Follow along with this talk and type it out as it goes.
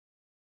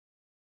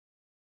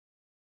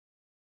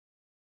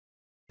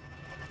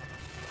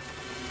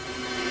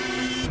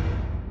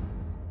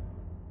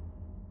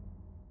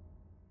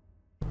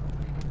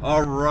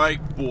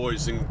Alright,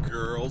 boys and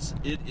girls,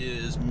 it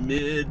is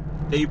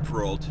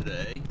mid-April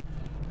today,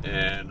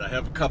 and I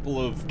have a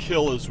couple of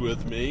killers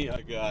with me.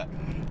 I got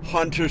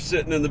Hunter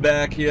sitting in the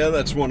back here,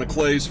 that's one of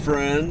Clay's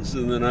friends,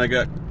 and then I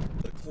got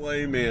the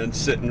Clay man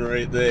sitting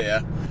right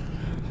there.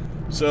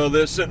 So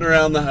they're sitting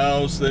around the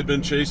house, they've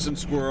been chasing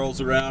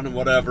squirrels around and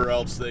whatever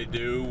else they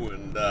do,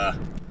 and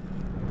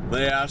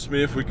they asked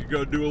me if we could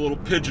go do a little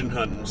pigeon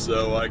hunting,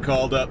 so I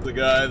called up the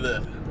guy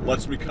that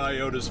lets me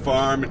coyote his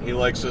farm, and he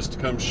likes us to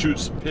come shoot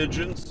some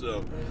pigeons,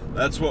 so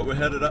that's what we're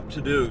headed up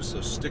to do. So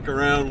stick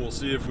around, we'll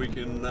see if we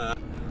can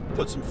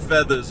put some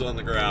feathers on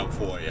the ground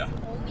for you.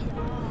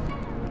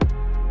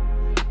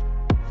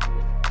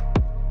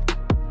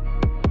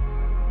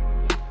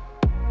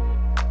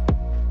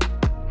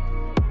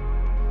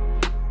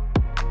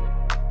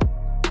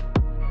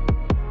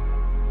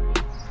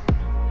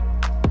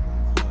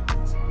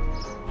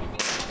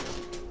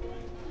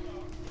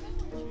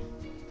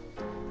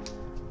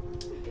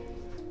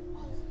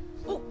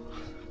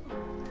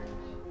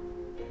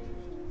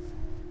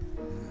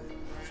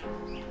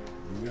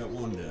 We got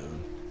one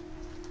down.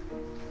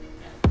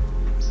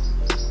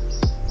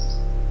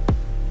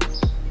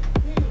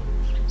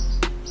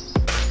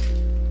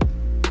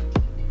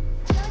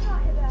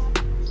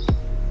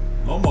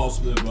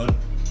 Almost there, bud.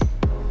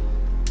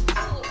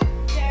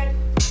 Dad,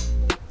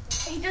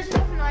 he doesn't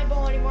have an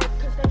eyeball anymore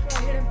because that's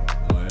where I hit him.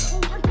 Oh, yeah?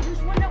 Oh, Hunter,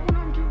 there's one that went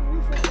onto the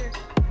roof right there.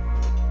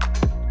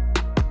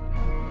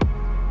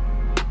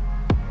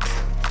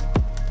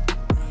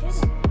 Hit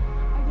him.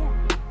 Again.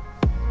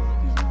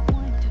 He's not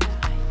wanting to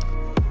die.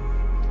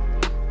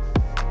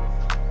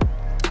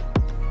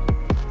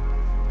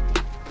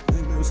 I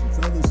think there were some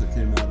feathers that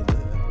came out of there.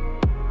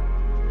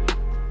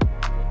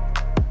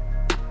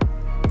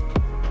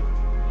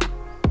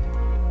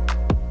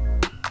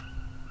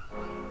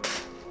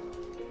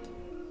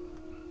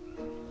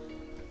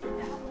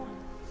 That one.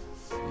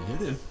 You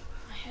hit him.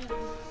 I hit him.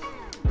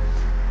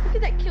 Look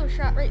at that kill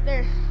shot right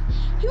there.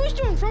 He was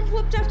doing front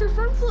flips after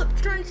front flips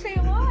trying to stay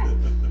alive.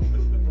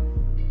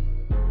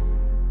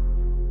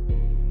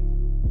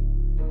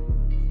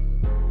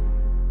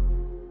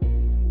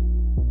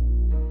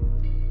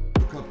 A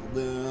couple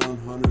down.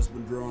 Hunter's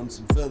been drawing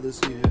some feathers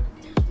here.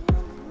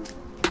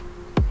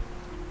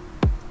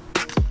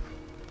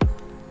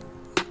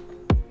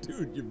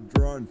 Dude, you're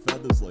drawing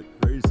feathers like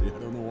crazy. I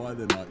don't know why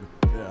they're not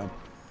going down.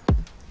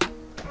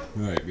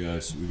 Alright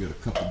guys, so we got a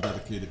couple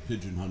dedicated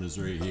pigeon hunters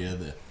right here.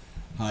 They're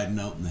hiding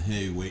out in the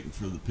hay waiting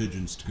for the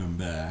pigeons to come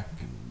back.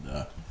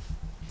 And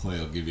Clay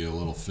will give you a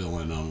little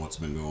fill-in on what's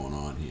been going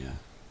on here.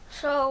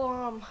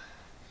 So,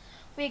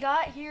 we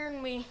got here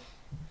and we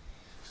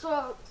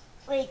saw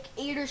like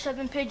 8 or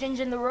 7 pigeons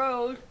in the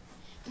road.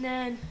 And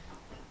then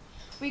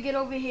we get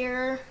over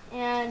here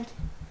and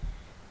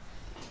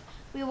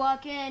we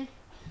walk in.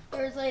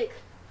 There's like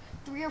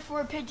 3 or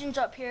 4 pigeons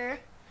up here.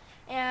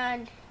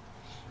 And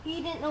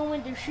he didn't know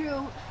when to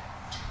shoot.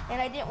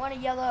 And I didn't want to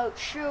yell out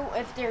shoot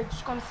if they're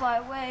just going to fly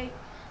away.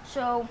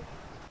 So,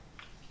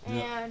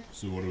 and Yep.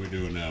 So what are we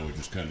doing now? We're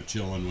just kind of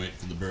chilling, waiting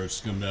for the birds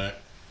to come back?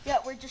 yeah,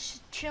 we're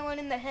just chilling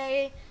in the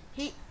hay.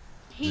 He's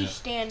Yeah.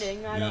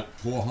 standing. Yeah,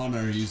 poor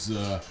Hunter, he's,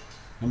 how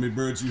many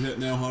birds you hit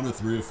now, Hunter?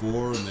 3 or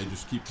 4, and they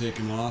just keep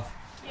taking off?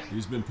 Yep.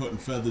 He's been putting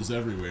feathers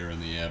everywhere in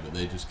the air, but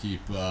they just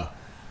keep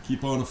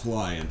on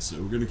flying.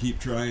 So we're going to keep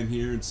trying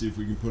here and see if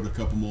we can put a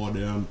couple more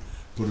down,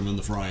 put them in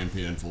the frying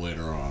pan for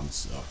later on.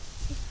 So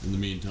in the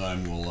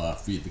meantime, we'll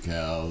feed the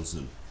cows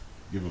and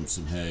give them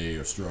some hay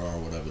or straw or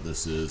whatever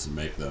this is and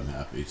make them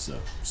happy. So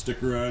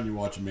stick around, you're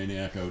watching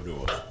Maniac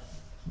Outdoors. There's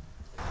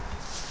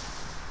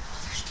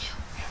 2.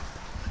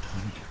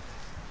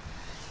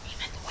 He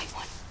meant the white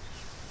one.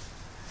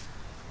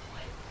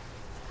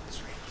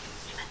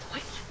 He meant the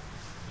white one.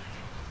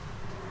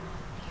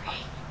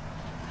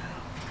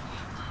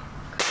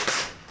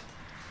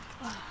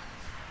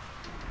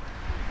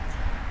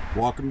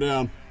 3. Walk them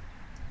down.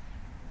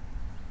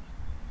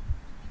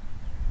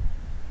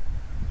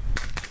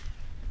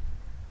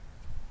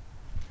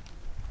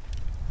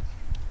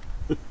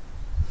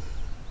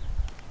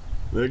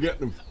 They're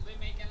getting them.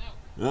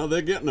 No,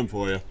 they're getting them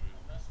for you.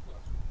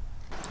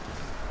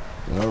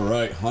 All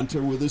right,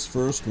 Hunter with his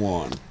first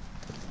one.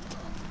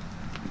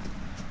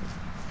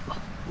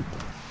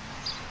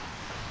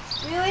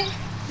 Really?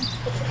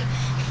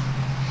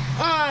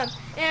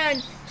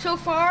 And so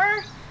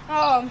far,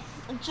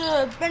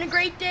 it's been a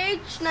great day.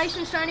 It's nice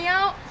and sunny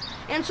out.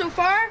 And so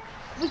far,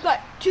 we've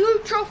got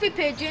 2 trophy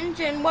pigeons.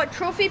 And what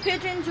trophy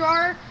pigeons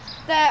are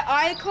that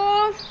I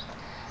call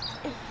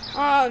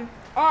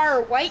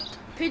are white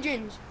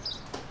pigeons.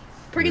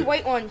 Pretty Yeah.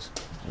 white ones.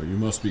 Oh, you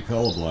must be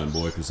colorblind,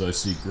 boy, because I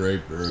see gray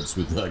birds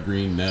with a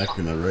green neck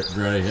and a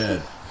gray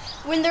head.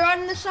 When they're out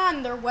in the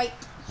sun, they're white.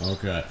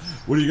 Okay.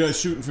 What are you guys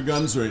shooting for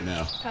guns right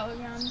now? Pellet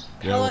gun.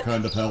 Yeah, what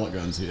kind of pellet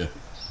guns here?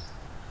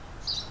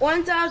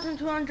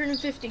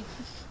 1,250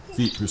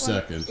 Feet per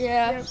second.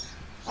 Yeah.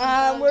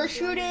 We're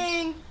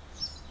shooting.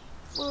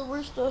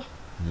 Where's the?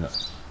 Yeah.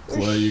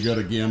 Clay, you got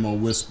a Gamma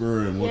Whisper,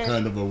 and what Yeah.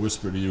 kind of a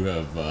whisper do you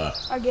have?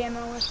 A Gamma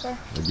Whisper.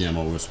 A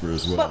Gamma Whisper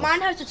as well. But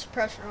mine has a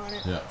suppressor on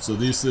it. Yeah, so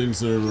these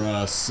things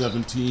are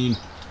 17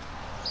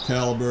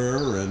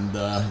 caliber, and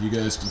you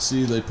guys can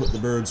see they put the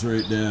birds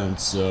right down.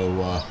 So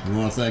we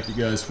want to thank you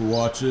guys for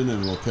watching,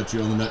 and we'll catch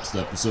you on the next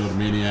episode of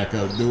Maniac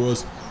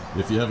Outdoors.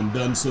 If you haven't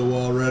done so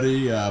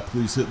already,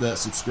 please hit that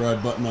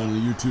subscribe button on the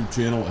YouTube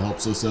channel. It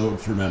helps us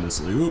out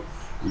tremendously. Oop,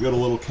 we got a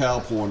little cow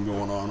porn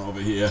going on over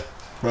here.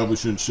 Probably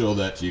shouldn't show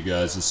that to you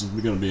guys. This is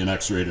going to be an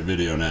X-rated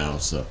video now.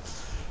 So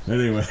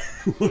anyway,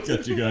 we'll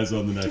catch you guys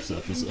on the next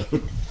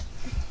episode.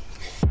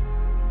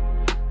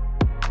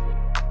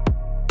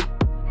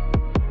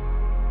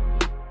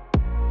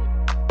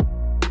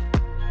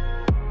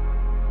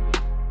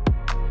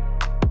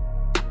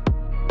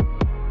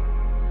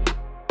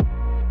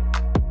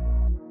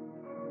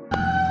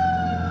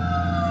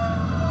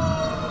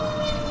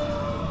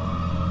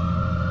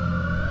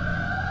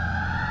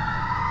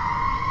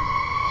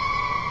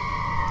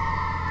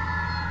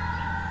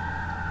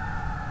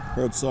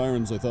 Heard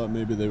sirens, I thought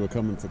maybe they were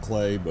coming for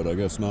Clay, but I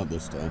guess not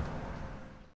this time.